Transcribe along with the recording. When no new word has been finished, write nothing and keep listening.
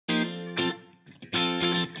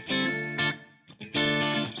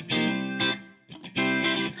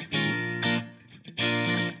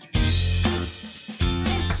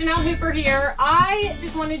Janelle Hooper here. I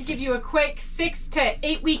just wanted to give you a quick 6 to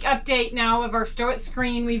 8 week update now of our Stoett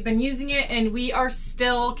screen. We've been using it and we are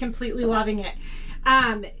still completely loving it.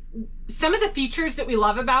 Some of the features that we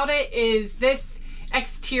love about it is this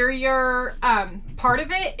exterior part of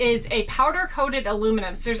it is a powder coated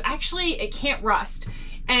aluminum. So there's actually, it can't rust.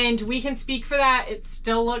 And we can speak for that. It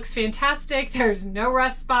still looks fantastic. There's no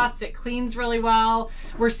rust spots. It cleans really well.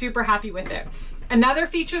 We're super happy with it. Another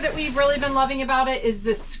feature that we've really been loving about it is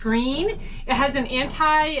the screen. It has an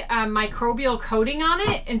anti-microbial coating on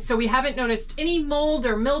it, and so we haven't noticed any mold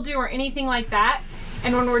or mildew or anything like that.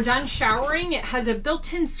 And when we're done showering, it has a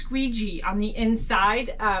built-in squeegee on the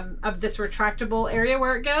inside of this retractable area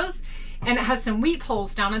where it goes. And it has some weep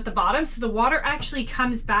holes down at the bottom, so the water actually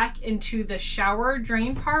comes back into the shower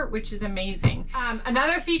drain part, which is amazing.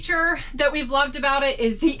 Another feature that we've loved about it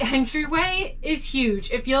is the entryway is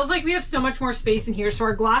huge. It feels like we have so much more space in here. So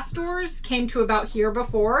our glass doors came to about here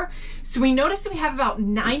before. So we noticed that we have about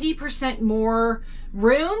 90% more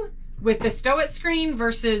room with the Stoett screen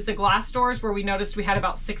versus the glass doors, where we noticed we had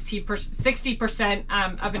about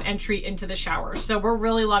 60% of an entry into the shower. So we're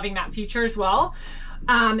really loving that feature as well.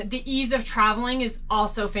 The ease of traveling is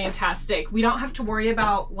also fantastic. We don't have to worry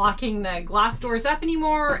about locking the glass doors up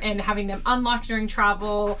anymore and having them unlocked during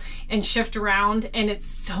travel and shift around, and it's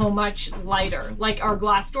so much lighter. Like our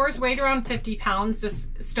glass doors weighed around 50 pounds. This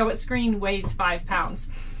Stoett screen weighs 5 pounds.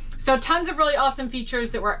 So tons of really awesome features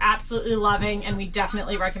that we're absolutely loving, and we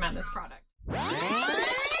definitely recommend this product.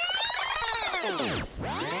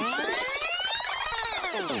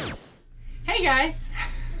 Hey guys.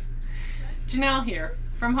 Janelle here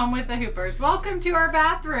from Home with the Hoopers. Welcome to our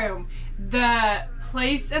bathroom, the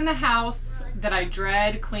place in the house that I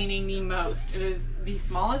dread cleaning the most. It is the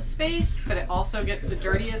smallest space, but it also gets the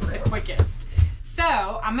dirtiest the quickest.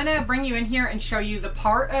 So I'm gonna bring you in here and show you the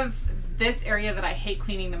part of this area that I hate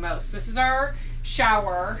cleaning the most. This is our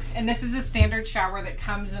shower, and this is a standard shower that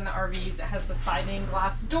comes in the RVs. It has the sliding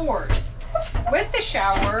glass doors. With the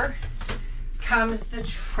shower comes the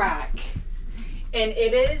track. And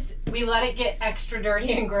it is, we let it get extra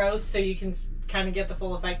dirty and gross so you can kind of get the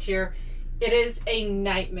full effect here. It is a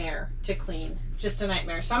nightmare to clean, just a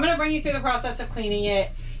nightmare. So I'm gonna bring you through the process of cleaning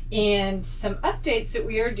it and some updates that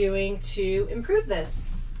we are doing to improve this.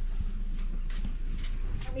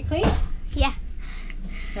 Are we clean? Yeah.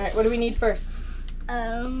 All right, what do we need first?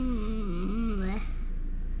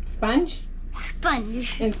 Sponge?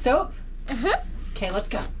 Sponge. And soap? Uh-huh. Okay, let's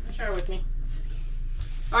go. Share with me.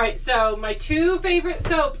 All right, so my two favorite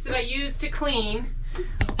soaps that I use to clean,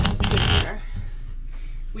 let's see here.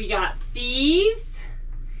 We got Thieves,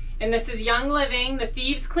 and this is Young Living, the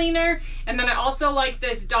Thieves cleaner. And then I also like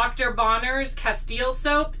this Dr. Bonner's Castile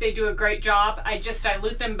soap. They do a great job. I just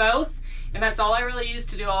dilute them both, and that's all I really use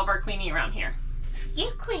to do all of our cleaning around here.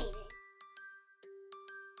 Get clean.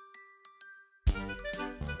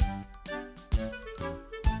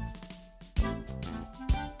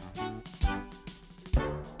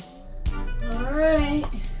 Alright,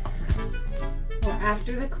 we're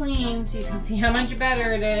after the clean, so you can see how much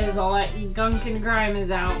better it is. All that gunk and grime is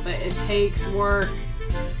out, but it takes work.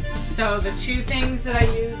 So the two things that I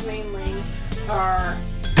use mainly are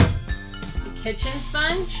the kitchen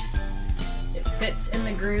sponge. It fits in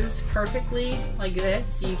the grooves perfectly like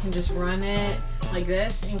this, so you can just run it like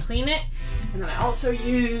this and clean it. And then I also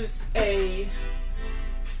use this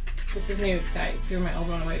is new because I threw my old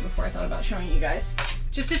one away before I thought about showing you guys.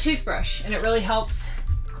 Just a toothbrush, and it really helps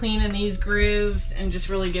clean in these grooves and just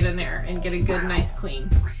really get in there and get a good, nice clean.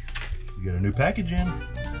 You got a new package in.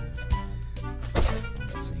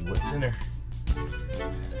 Let's see what's in there.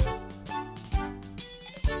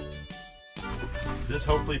 This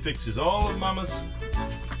hopefully fixes all of Mama's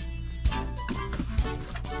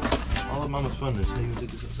funness. Hey, you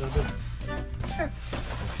take this outside there? Sure.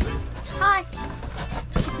 Hi.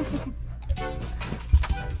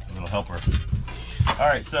 It'll help her.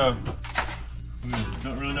 Alright, so we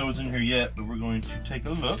don't really know what's in here yet, but we're going to take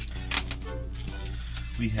a look.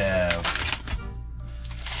 We have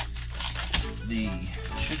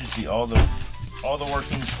should just be all the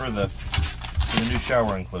workings for the new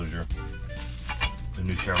shower enclosure. The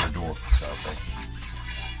new shower door. It's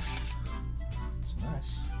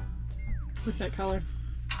nice. Look at that color.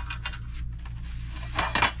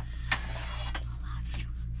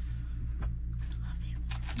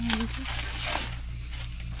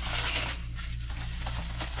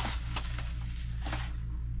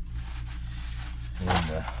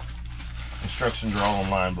 And instructions are all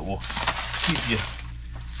online, but we'll keep you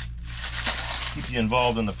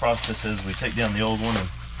involved in the process as we take down the old one and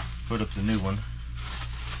put up the new one.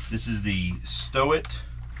 This is the Stoett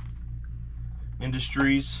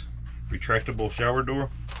Industries Retractable Shower Door.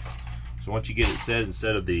 So once you get it set,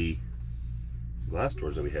 instead of the glass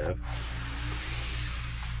doors that we have.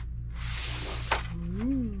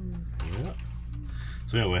 Yeah.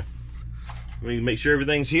 So anyway, we can make sure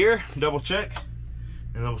everything's here, double check,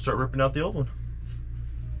 and then we'll start ripping out the old one.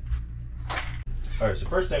 All right, so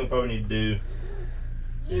first thing we probably need to do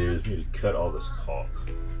is we need to cut all this caulk.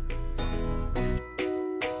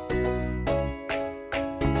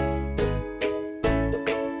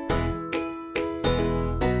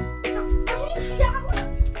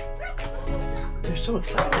 They're so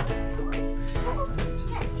excited.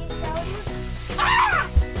 Ah!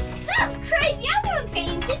 That's crazy. I wasn't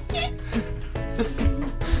paying attention.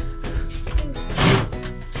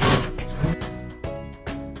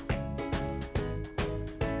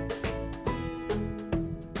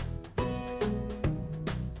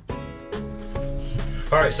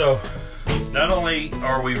 All right, so not only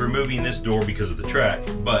are we removing this door because of the track,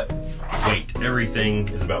 but weight. Everything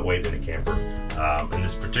is about weight in a camper. And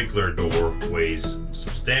this particular door weighs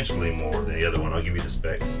substantially more than the other one. I'll give you the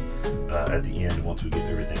specs at the end once we get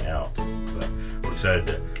everything out. But we're excited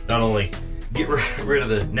to not only get rid of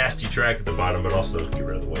the nasty track at the bottom, but also get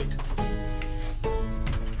rid of the weight.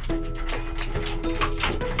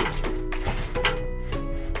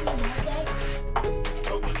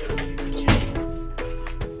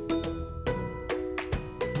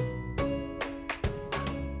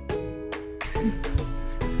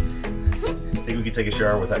 Think we could take a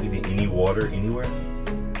shower without getting any water anywhere? Is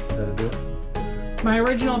that a deal? My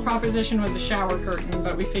original proposition was a shower curtain,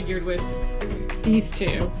 but we figured with these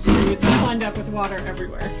two, we would still end up with water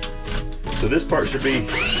everywhere. So this part should be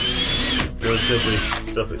relatively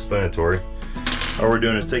self-explanatory. All we're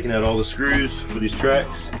doing is taking out all the screws for these tracks,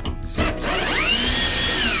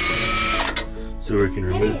 so we can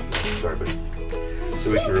remove. Sorry, buddy.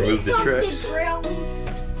 So we can remove the tracks.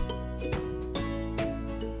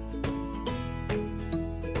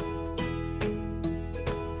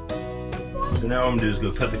 So now what I'm gonna do is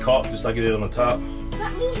go cut the caulk just like I did on the top,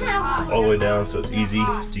 all the way down, so it's easy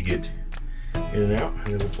to get in and out, and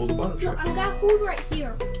then we'll pull the bottom track. I've got a hole right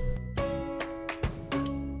here.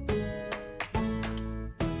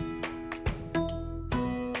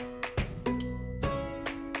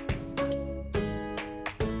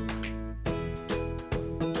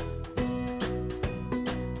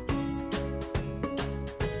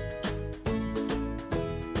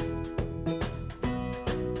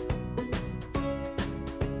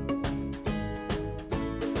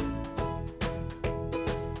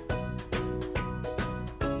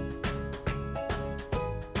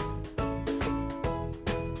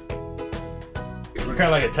 We're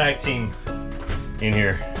kind of like a tag team in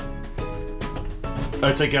here.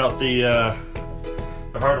 I take out the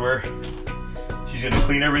hardware. She's gonna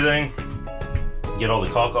clean everything, get all the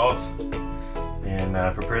caulk off, and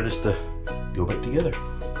prepare this to go back together.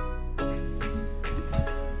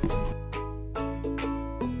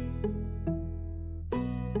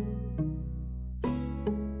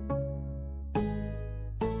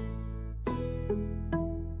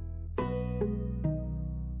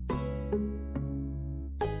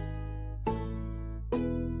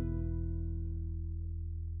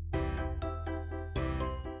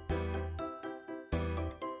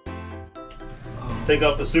 Take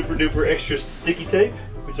off the super duper extra sticky tape.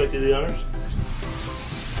 Would you like to do the honors?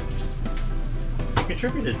 You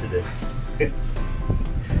contributed today.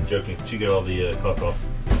 Joking, she got all the caulk off,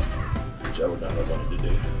 which I would not have wanted to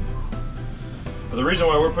do. But the reason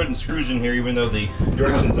why we're putting screws in here, even though the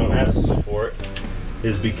directions don't ask for it,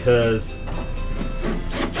 is because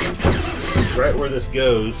right where this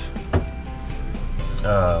goes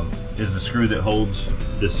is the screw that holds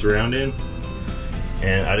this surround in.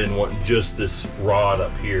 And I didn't want just this rod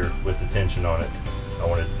up here with the tension on it. I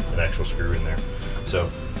wanted an actual screw in there. So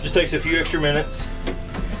just takes a few extra minutes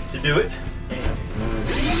to do it.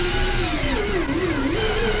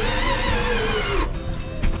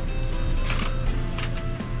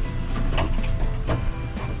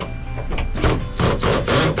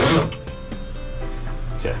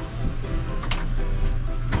 Okay.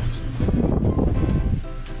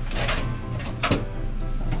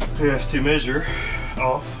 We have to measure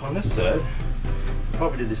off on this side.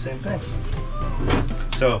 Probably did the same thing.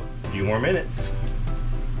 So, a few more minutes.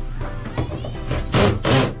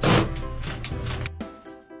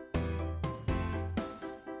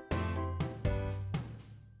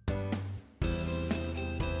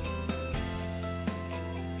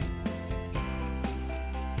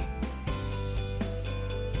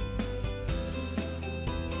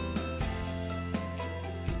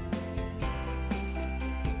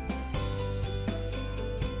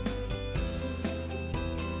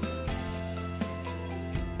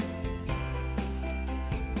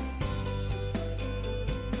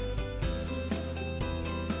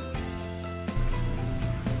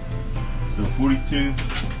 So 42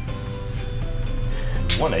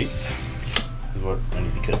 1/8 is what I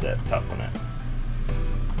need to cut that top one at.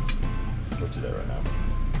 What's it at right now?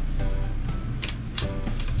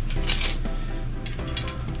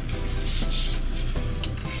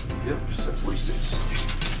 Yep, that's 46.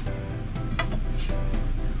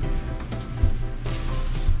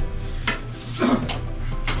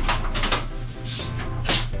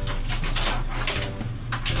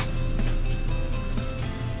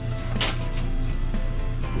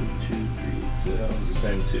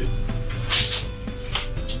 Same too.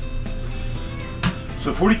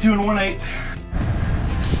 So 42 1/8.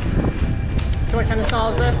 So what kind of saw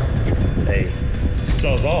is this? Hey,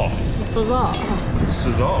 Sawzall. Sawzall.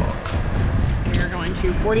 Sawzall. We're going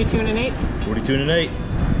to 42 1/8. 42 1/8.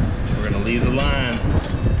 We're gonna leave the line.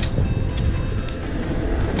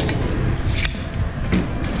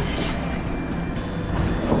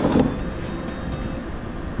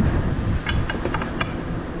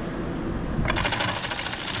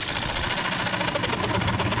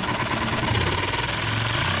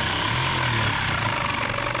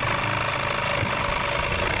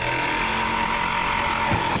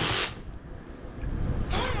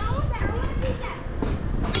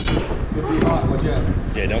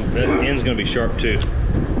 Yeah, don't. That end's gonna be sharp too.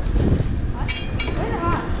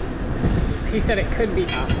 He said it could be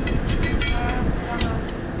hot.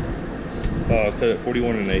 Oh, cut it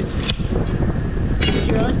 41 1/8. Did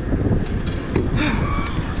you really?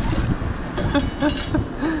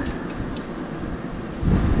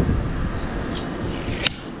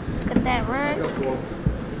 Got that right.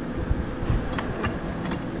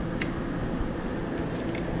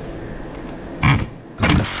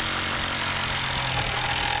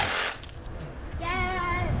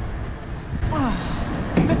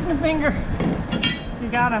 Missing a finger. You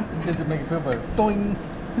got him. Does it make it feel better? Doing.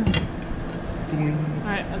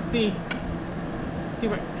 Alright, let's see. Let's see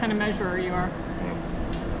what kind of measurer you are.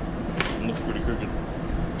 Looks pretty crooked.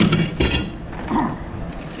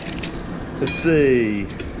 Let's see.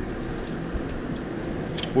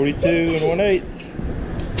 42 1/8.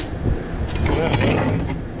 I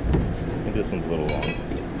think this one's a little long.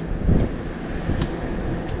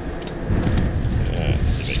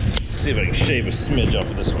 See if I can shave a smidge off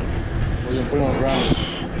of this one. We're gonna put it on the ground.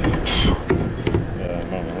 I don't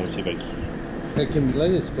know. Let me see if I can. Hey, can we lay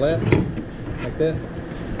this flat like that?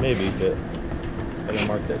 Maybe, but I'm gonna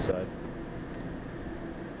mark that side.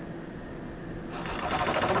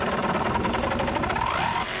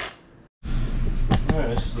 Alright,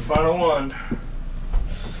 this is the final one.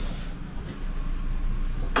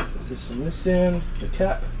 Put this on this end, the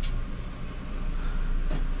cap.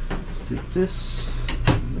 Let's take this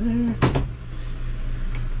in there.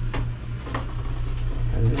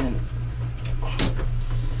 And then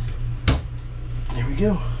there we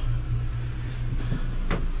go.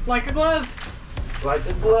 Like a glove. Like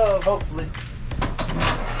a glove, hopefully.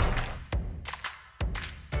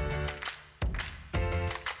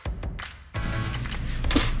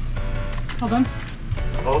 All done?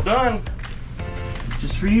 All done.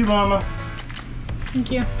 Just for you, Mama.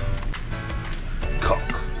 Thank you.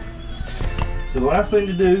 Caulk. So the last thing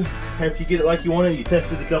to do, after you get it like you want it, you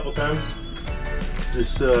test it a couple times,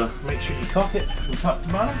 just make sure you caulk it from top to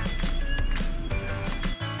bottom.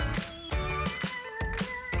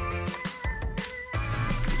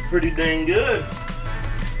 Pretty dang good.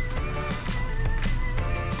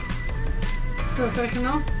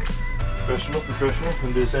 Professional. Professional.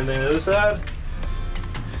 And do the same thing on the other side.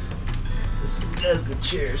 This does the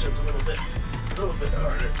chair, so it's a little bit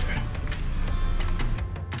harder.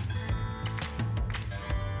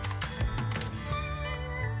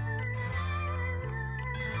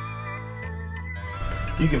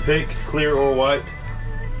 You can pick clear or white.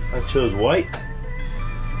 I chose white.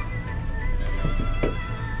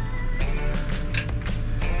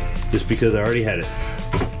 Just because I already had it.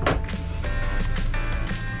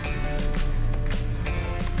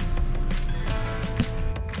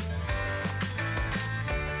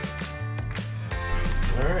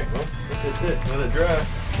 Alright, well, that's it. Let it dry.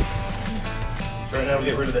 So right now we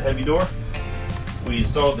get rid of the heavy door. We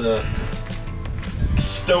installed the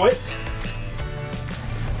Stoett.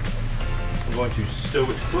 I'm going to stow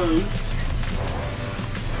it closed.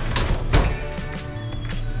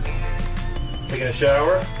 Taking a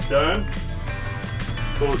shower, done.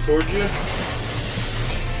 Pull it towards you.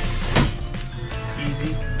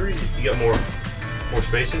 Easy breezy. You got more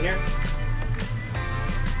space in here.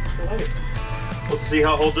 I like it. We'll see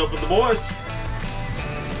how it holds up with the boys.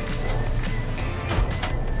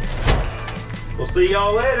 We'll see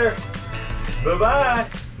y'all later. Bye-bye.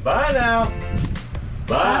 Bye now.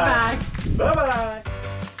 Bye. Bye-bye. Bye-bye.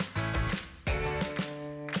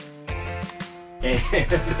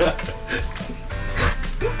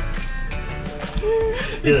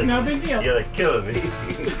 It's no big deal. You're like killing me.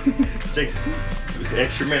 6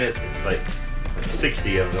 extra minutes, like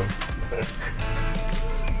 60 of them.